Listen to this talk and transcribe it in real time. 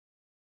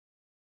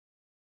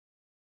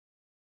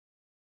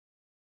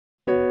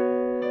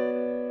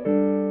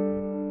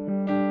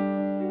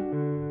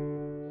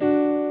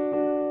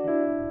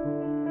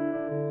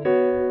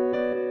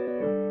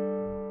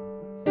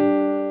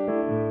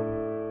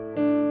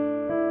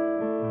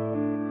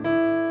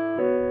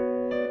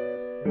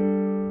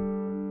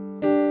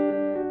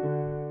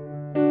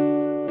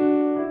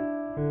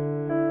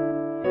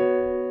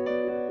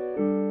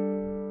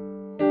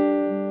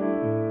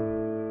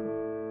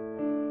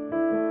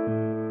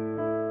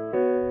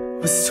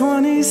Was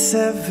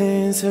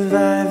 27,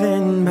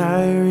 surviving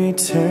my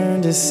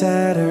return to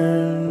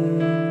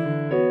Saturn.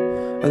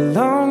 A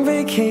long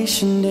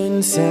vacation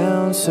didn't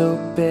sound so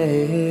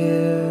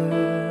bad.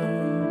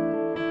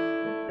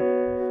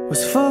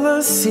 Was full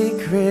of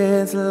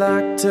secrets,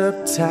 locked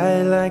up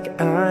tight like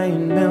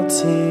iron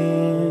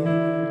melting.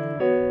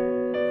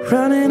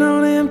 Running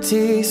on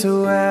empty,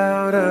 so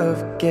out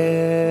of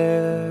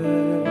gas.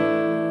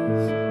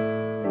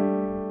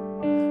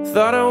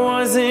 Thought I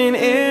wasn't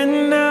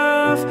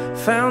enough,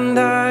 found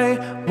I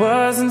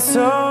wasn't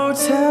so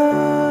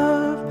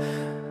tough.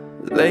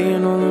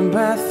 Laying on the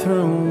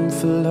bathroom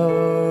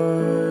floor.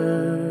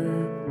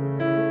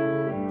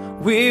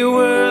 We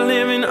were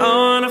living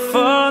on a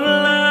fault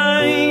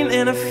line,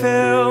 and I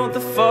felt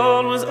the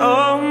fault was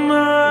all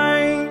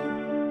mine.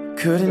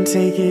 Couldn't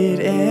take it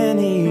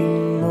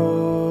anymore.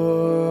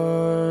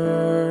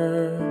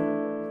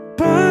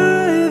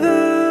 By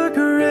the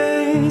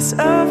grace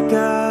of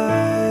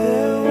God,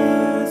 there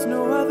was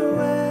no other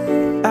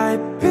way. I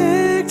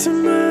picked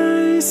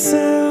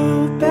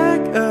myself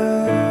back up.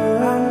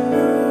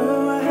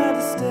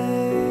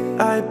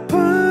 I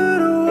put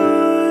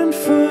one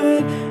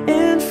foot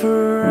in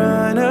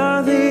front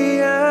of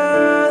the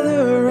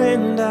other,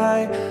 and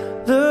I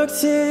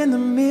looked in the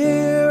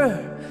mirror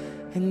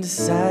and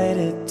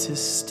decided to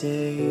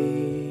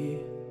stay.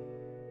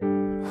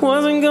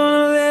 Wasn't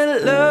gonna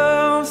let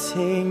love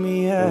take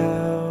me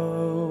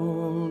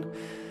out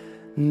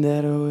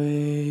that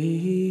way.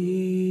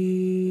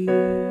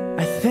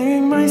 I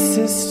thank my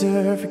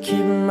sister for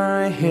keeping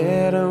my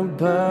head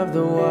above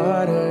the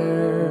water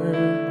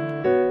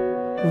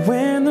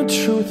when the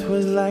truth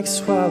was like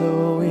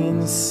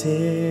swallowing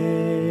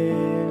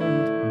sand.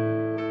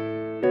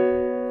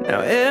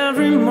 Now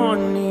every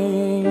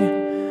morning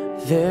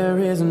there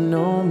is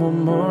no more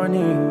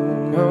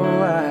morning.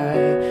 Oh,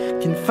 I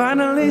can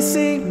finally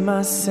see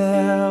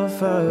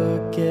myself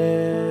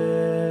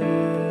again.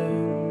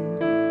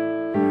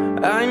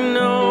 I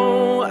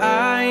know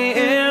I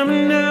am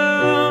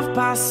enough,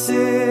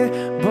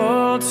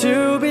 possible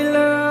to be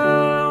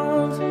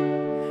loved.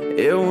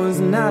 It was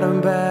not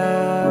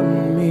about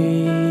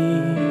me.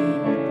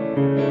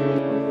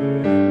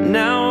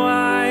 Now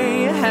I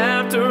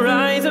have to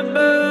rise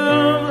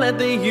above, let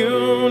the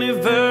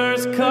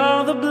universe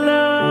call the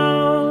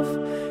bluff.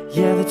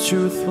 Yeah, the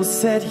truth will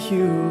set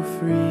you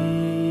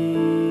free.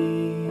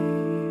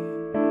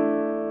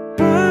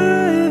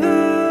 By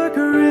the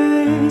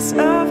grace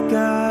of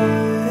God,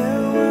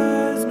 there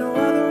was no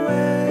other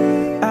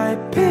way. I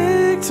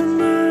picked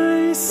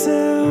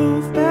myself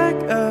back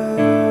up.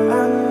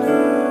 I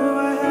knew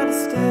I had to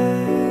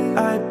stay.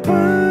 I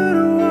put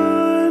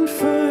one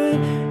foot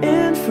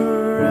in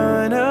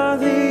front of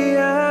the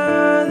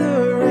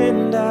other,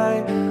 and I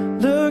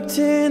looked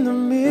in the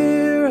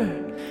mirror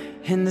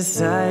and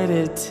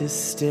decided to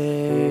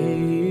stay.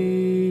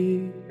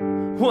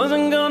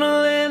 Wasn't gonna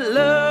let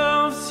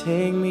love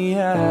take me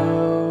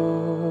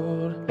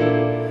out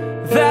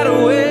that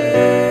way,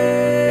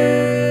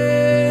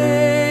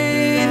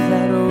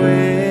 that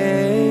way.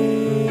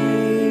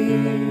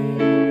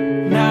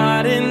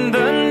 Not in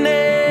the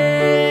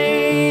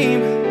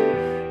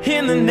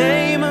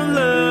name of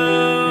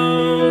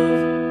love,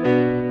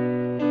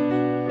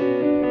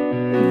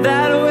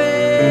 that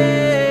way.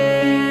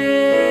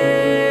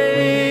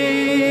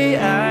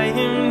 I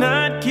am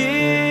not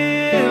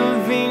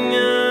giving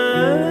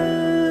up.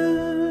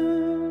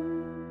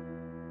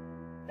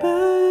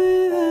 By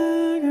the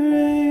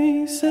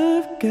grace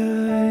of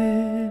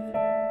God,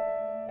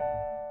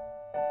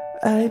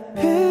 I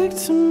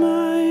picked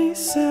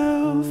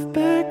myself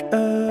back up.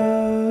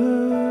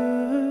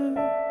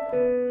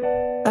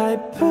 I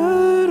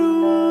put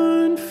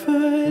one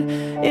foot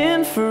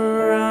in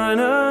front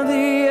of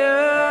the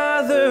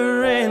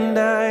other, and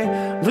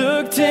I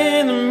looked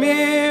in the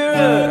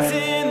mirror,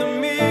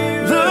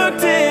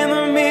 looked in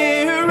the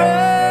mirror.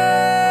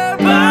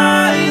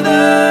 By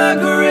the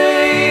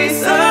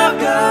grace of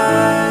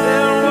God,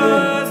 there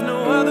was no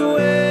other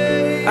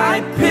way.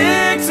 I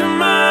picked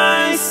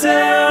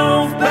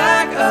myself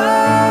back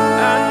up.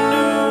 I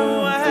knew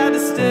I had to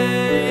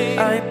stay.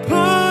 I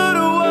put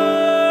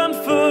one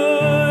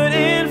foot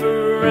in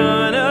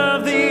front of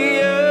the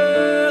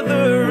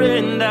other,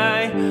 and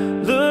I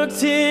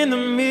looked in the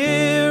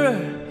mirror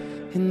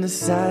and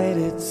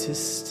decided to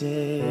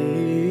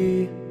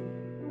stay.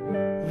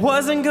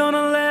 Wasn't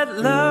gonna let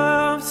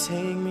love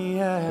take me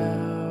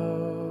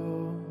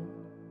out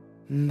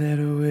that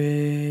way.